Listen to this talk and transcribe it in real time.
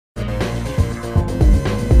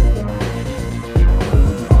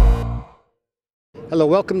Hello,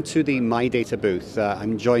 welcome to the MyData booth.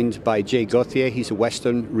 I'm joined by Jay Gauthier. He's a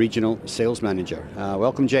Western Regional Sales Manager.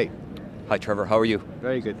 Welcome, Jay. Hi, Trevor. How are you?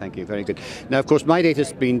 Very good, thank you. Very good. Now, of course,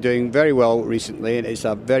 MyData's been doing very well recently, and it's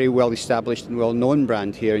a very well-established and well-known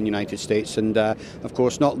brand here in the United States, and of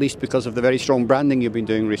course, not least because of the very strong branding you've been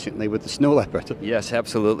doing recently with the snow leopard. Yes,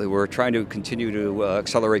 absolutely. We're trying to continue to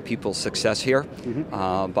accelerate people's success here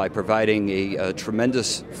by providing a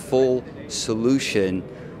tremendous full solution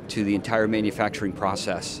to the entire manufacturing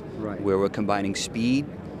process, where we're combining speed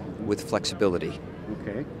with flexibility.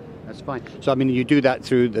 Okay. That's fine. So, I mean, you do that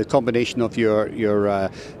through the combination of your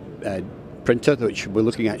printer, which we're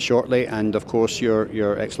looking at shortly, and of course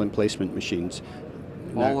your excellent placement machines.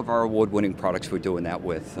 All of our award-winning products we're doing that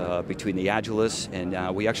with, between the Agilis,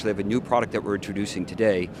 and we actually have a new product that we're introducing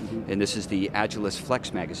today, and this is the Agilis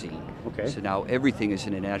Flex magazine. Okay. So now everything is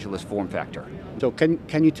in an Agilis form factor. So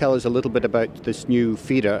can you tell us a little bit about this new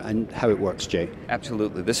feeder and how it works, Jay?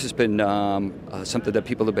 Absolutely. This has been something that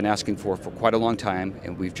people have been asking for quite a long time,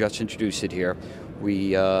 and we've just introduced it here.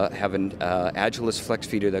 We have an Agilis Flex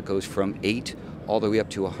feeder that goes from 8 all the way up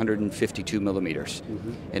to 152 millimeters.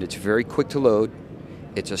 And it's very quick to load.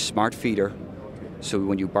 It's a smart feeder, so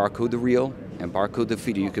when you barcode the reel and barcode the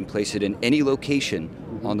feeder, you can place it in any location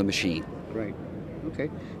on the machine. Right. Okay.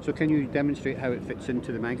 So can you demonstrate how it fits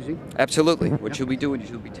into the magazine? Absolutely. What you'll be doing is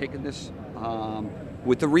you'll be taking this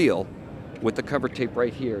with the reel, with the cover tape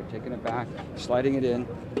right here, taking it back, sliding it in.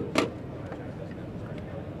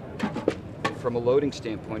 From a loading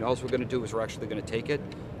standpoint, all we're going to do is we're actually going to take it.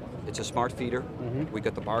 It's a smart feeder. We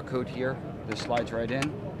got the barcode here. This slides right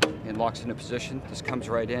in and locks into position. This comes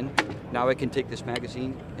right in. Now I can take this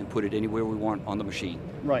magazine and put it anywhere we want on the machine.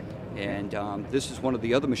 Right. And this is one of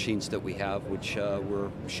the other machines that we have, which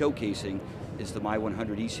we're showcasing, is the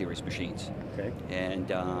My100E series machines. Okay.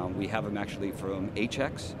 And we have them actually from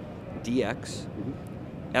HX, DX,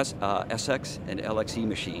 SX, and LXE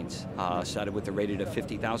machines, started with the rated of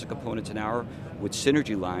 50,000 components an hour with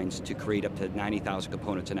synergy lines to create up to 90,000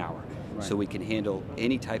 components an hour. Right. So we can handle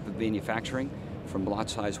any type of manufacturing from lot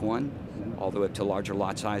size 1 all the way up to larger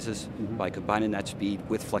lot sizes by combining that speed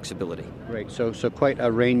with flexibility. Great, so quite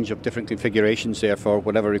a range of different configurations there for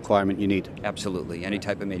whatever requirement you need. Absolutely, any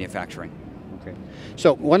type of manufacturing. Okay.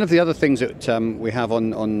 So one of the other things that we have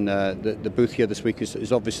on the booth here this week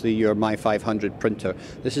is obviously your My500 printer.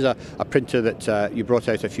 This is a printer that you brought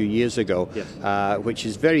out a few years ago, which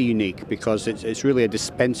is very unique because it's really a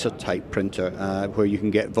dispenser type printer where you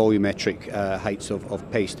can get volumetric heights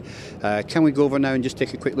of paste. Can we go over now and just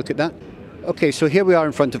take a quick look at that? Okay, so here we are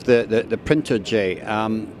in front of the printer, Jay.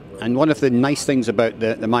 And one of the nice things about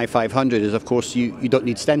the My500 is, of course, you don't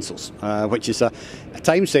need stencils, which is a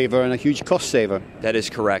time saver and a huge cost saver. That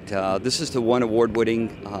is correct. This is the one award-winning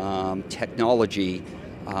technology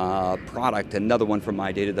product, another one from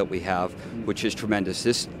MyData that we have, which is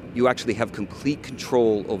tremendous. You actually have complete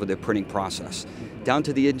control over the printing process. Down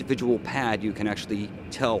to the individual pad, you can actually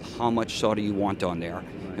tell how much solder you want on there.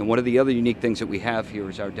 And one of the other unique things that we have here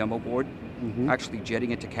is our demo board. Actually jetting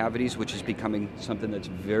into cavities, which is becoming something that's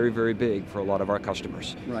very, very big for a lot of our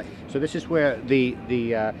customers. Right. So this is where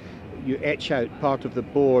you etch out part of the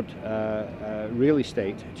board real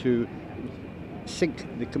estate to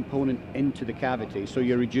sink the component into the cavity, so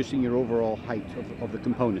you're reducing your overall height of the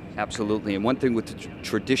component. Absolutely, and one thing with the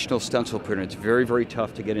traditional stencil printer, it's very, very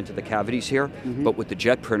tough to get into the cavities here, but with the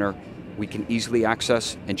jet printer, we can easily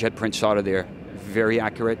access and jet print solder there, very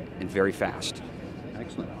accurate and very fast.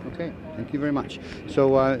 Excellent. Okay, thank you very much.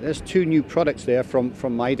 So there's 2 new products there from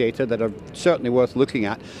MyData that are certainly worth looking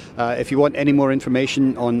at. If you want any more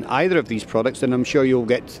information on either of these products, then I'm sure you'll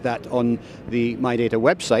get that on the MyData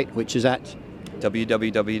website, which is at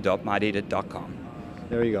www.mydata.com.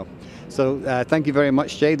 There you go. So thank you very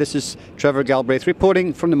much, Jay. This is Trevor Galbraith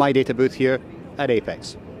reporting from the MyData booth here at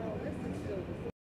Apex.